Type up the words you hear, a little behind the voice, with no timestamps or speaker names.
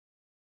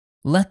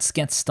Let's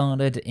get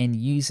started in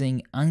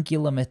using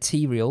Angular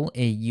Material,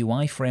 a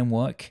UI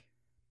framework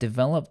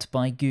developed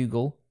by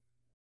Google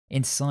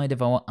inside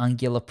of our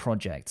Angular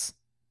projects.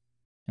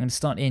 I'm going to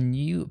start a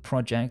new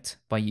project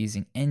by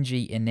using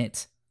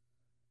ng-init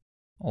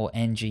or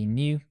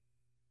ng-new,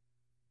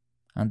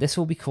 and this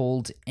will be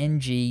called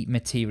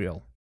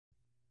ng-material.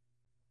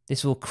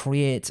 This will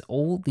create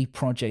all the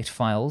project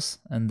files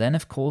and then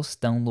of course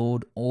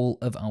download all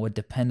of our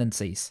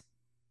dependencies.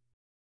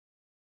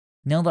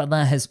 Now that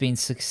that has been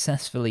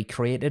successfully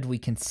created, we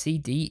can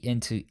cd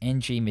into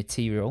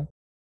ng-material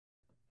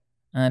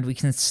and we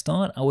can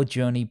start our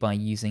journey by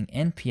using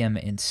npm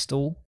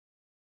install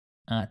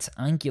at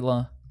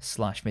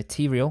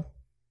angular/material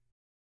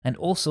and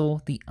also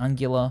the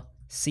Angular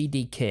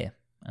CDK,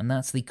 and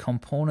that's the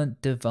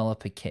component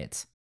developer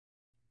kit.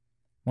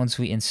 Once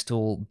we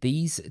install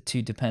these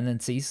two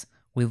dependencies,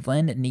 we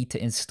then need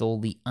to install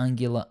the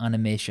Angular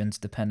animations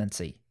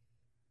dependency.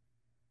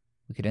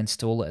 We could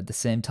install it at the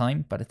same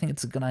time, but I think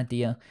it's a good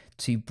idea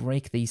to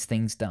break these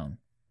things down.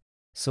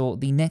 So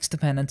the next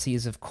dependency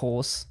is of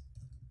course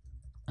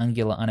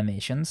Angular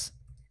animations.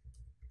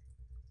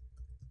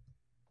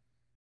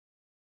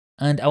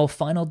 And our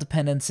final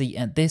dependency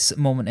at this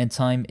moment in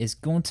time is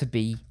going to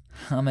be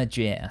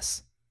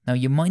Hammer.js. Now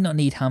you might not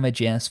need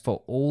Hammer.js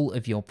for all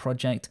of your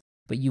project,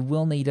 but you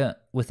will need it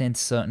within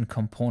certain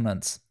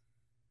components.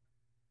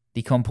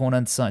 The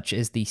components such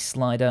as the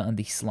slider and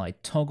the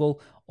slide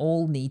toggle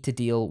all need to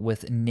deal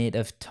with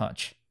native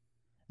touch,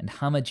 and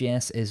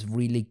Hammer.js is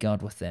really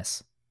good with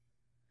this.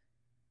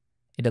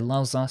 It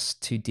allows us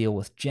to deal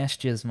with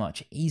gestures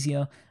much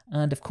easier,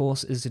 and of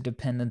course is a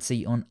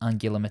dependency on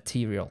Angular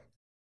Material.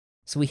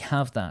 So we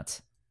have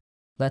that.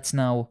 Let's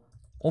now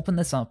open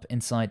this up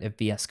inside of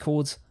VS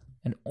Code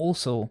and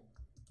also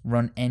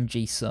run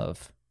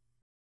ng-serve.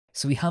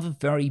 So we have a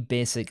very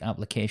basic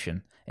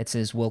application. It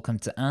says welcome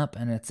to app,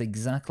 and it's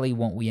exactly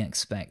what we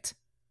expect.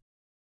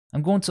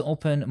 I'm going to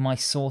open my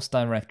source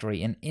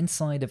directory, and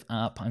inside of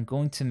app I'm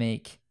going to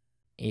make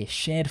a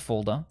shared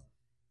folder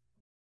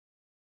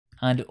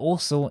and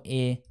also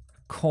a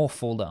core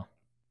folder.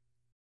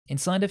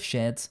 Inside of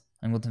shared,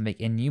 I'm going to make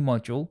a new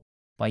module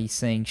by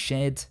saying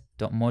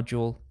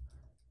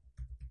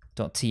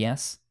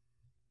shared.module.ts,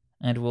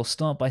 and we'll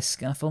start by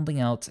scaffolding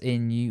out a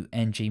new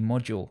ng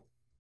module.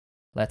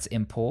 Let's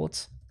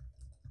import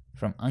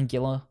from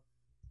Angular/core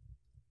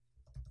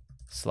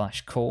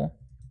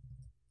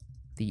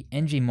the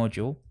ng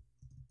module.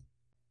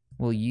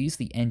 We'll use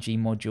the ng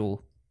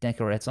module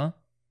decorator,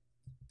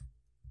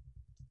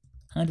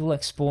 and we'll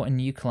export a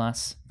new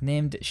class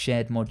named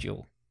shared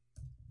module.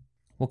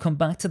 We'll come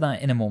back to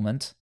that in a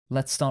moment.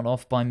 Let's start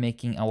off by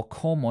making our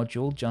core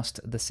module just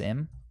the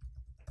same.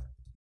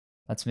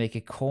 Let's make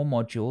a core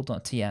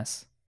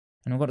module.ts,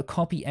 and we're going to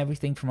copy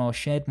everything from our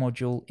shared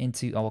module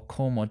into our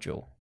core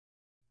module.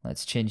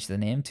 Let's change the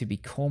name to be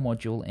core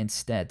module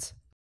instead.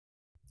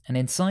 And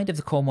inside of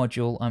the core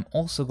module, I'm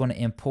also going to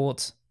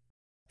import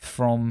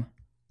from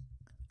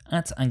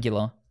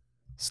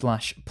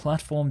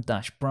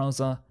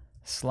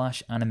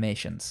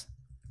 @angular/platform-browser/animations.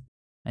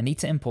 I need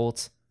to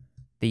import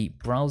the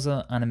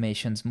browser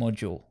animations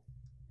module.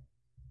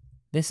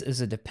 This is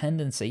a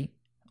dependency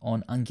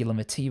on Angular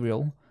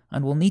Material,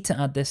 and we'll need to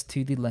add this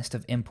to the list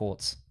of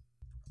imports.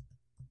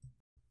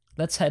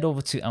 Let's head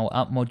over to our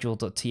app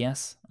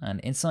module.ts, and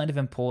inside of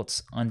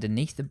imports,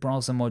 underneath the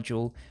browser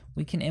module,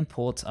 we can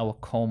import our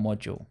core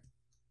module.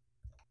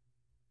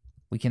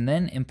 We can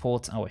then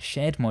import our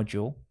shared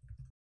module,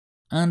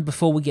 and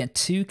before we get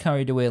too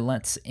carried away,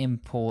 let's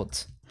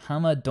import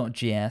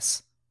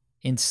hammer.js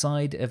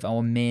inside of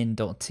our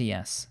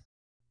main.ts.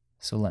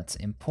 So let's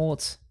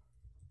import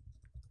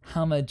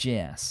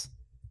hammer.js.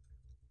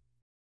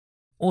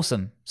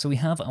 Awesome, so we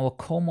have our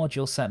core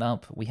module set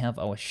up, we have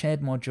our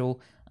shared module,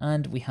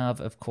 and we have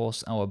of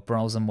course our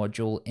browser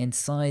module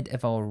inside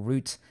of our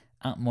root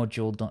app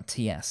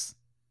module.ts.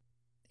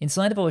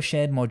 Inside of our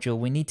shared module,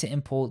 we need to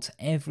import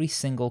every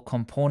single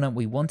component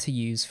we want to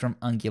use from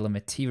Angular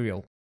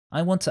Material.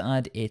 I want to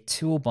add a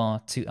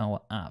toolbar to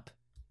our app.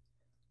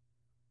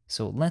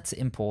 So let's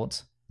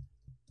import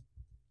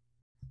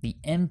the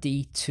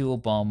MD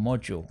toolbar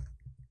module.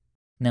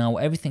 Now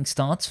everything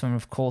starts from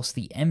of course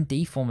the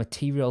MD for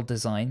material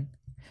design,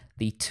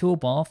 the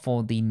toolbar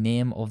for the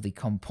name of the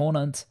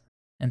component,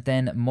 and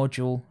then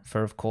module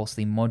for of course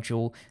the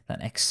module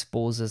that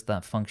exposes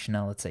that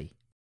functionality.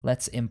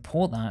 Let's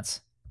import that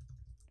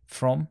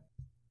from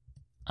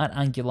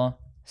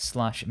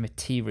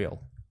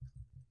 @angular/material.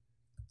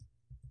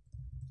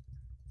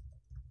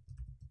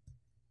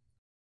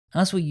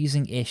 As we're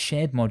using a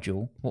shared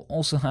module, we'll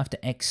also have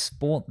to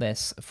export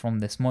this from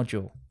this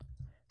module.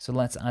 So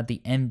let's add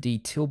the MD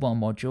toolbar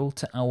module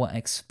to our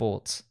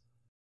exports.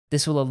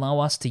 This will allow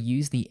us to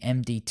use the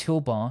MD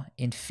toolbar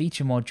in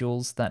feature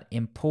modules that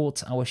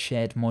import our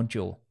shared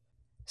module.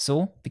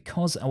 So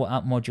because our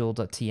app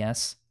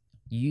module.ts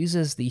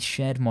uses the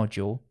shared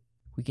module,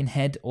 we can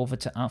head over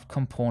to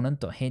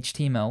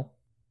appcomponent.html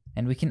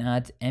and we can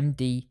add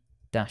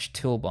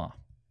md-toolbar.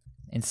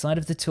 Inside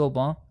of the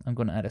toolbar, I'm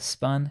going to add a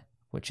span,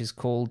 which is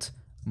called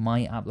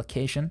my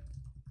application,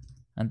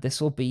 and this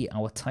will be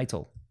our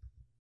title.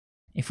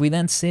 If we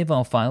then save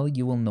our file,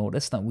 you will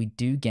notice that we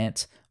do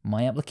get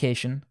my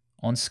application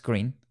on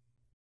screen,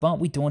 but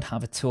we don't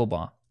have a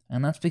toolbar,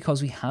 and that's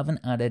because we haven't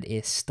added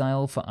a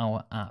style for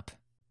our app.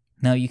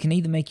 Now you can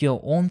either make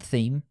your own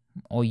theme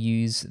or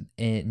use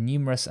a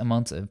numerous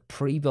amount of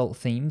pre-built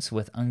themes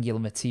with Angular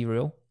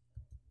material,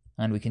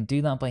 and we can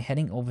do that by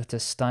heading over to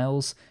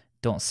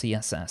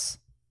styles.css.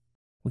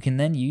 We can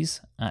then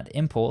use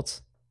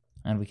 @import,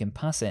 and we can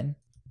pass in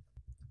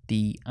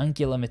the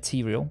Angular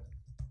material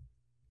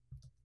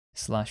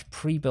 /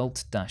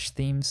 pre-built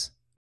 -themes,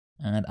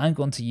 and I'm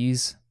going to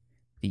use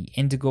the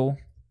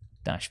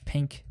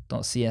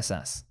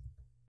indigo-pink.css.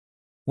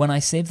 When I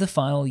save the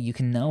file, you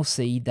can now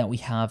see that we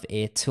have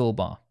a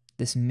toolbar.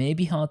 This may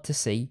be hard to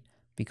see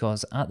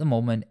because at the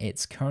moment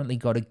it's currently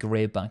got a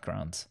gray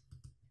background.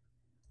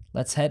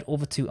 Let's head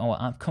over to our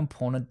app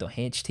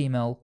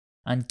component.html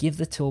and give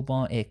the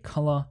toolbar a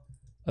color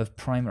of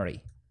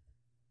primary.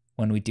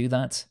 When we do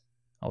that,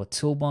 our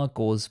toolbar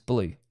goes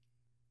blue.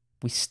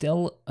 We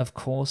still, of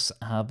course,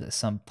 have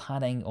some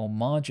padding or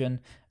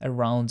margin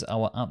around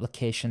our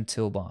application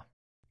toolbar.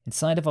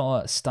 Inside of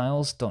our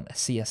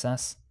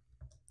styles.css,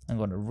 I'm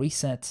going to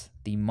reset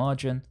the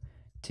margin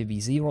to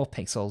be 0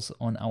 pixels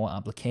on our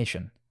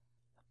application.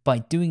 By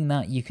doing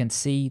that, you can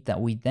see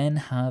that we then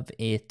have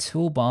a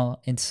toolbar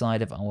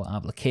inside of our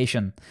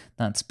application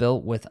that's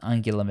built with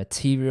Angular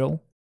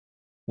material.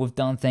 We've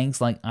done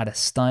things like add a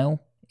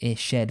style, a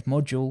shared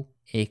module,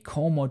 a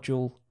core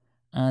module,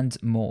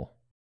 and more.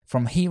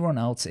 From here on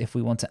out, if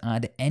we want to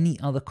add any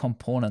other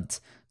component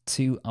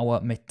to our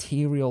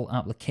material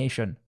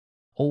application,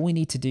 all we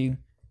need to do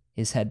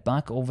is head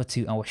back over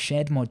to our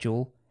shared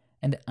module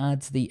and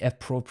add the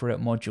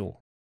appropriate module.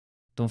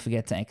 Don't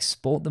forget to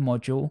export the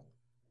module,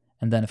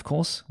 and then of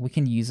course we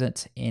can use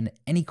it in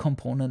any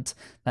component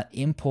that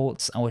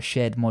imports our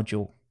shared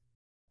module.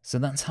 So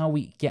that's how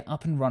we get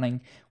up and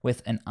running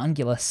with an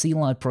Angular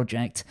CLI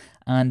project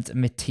and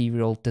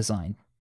material design.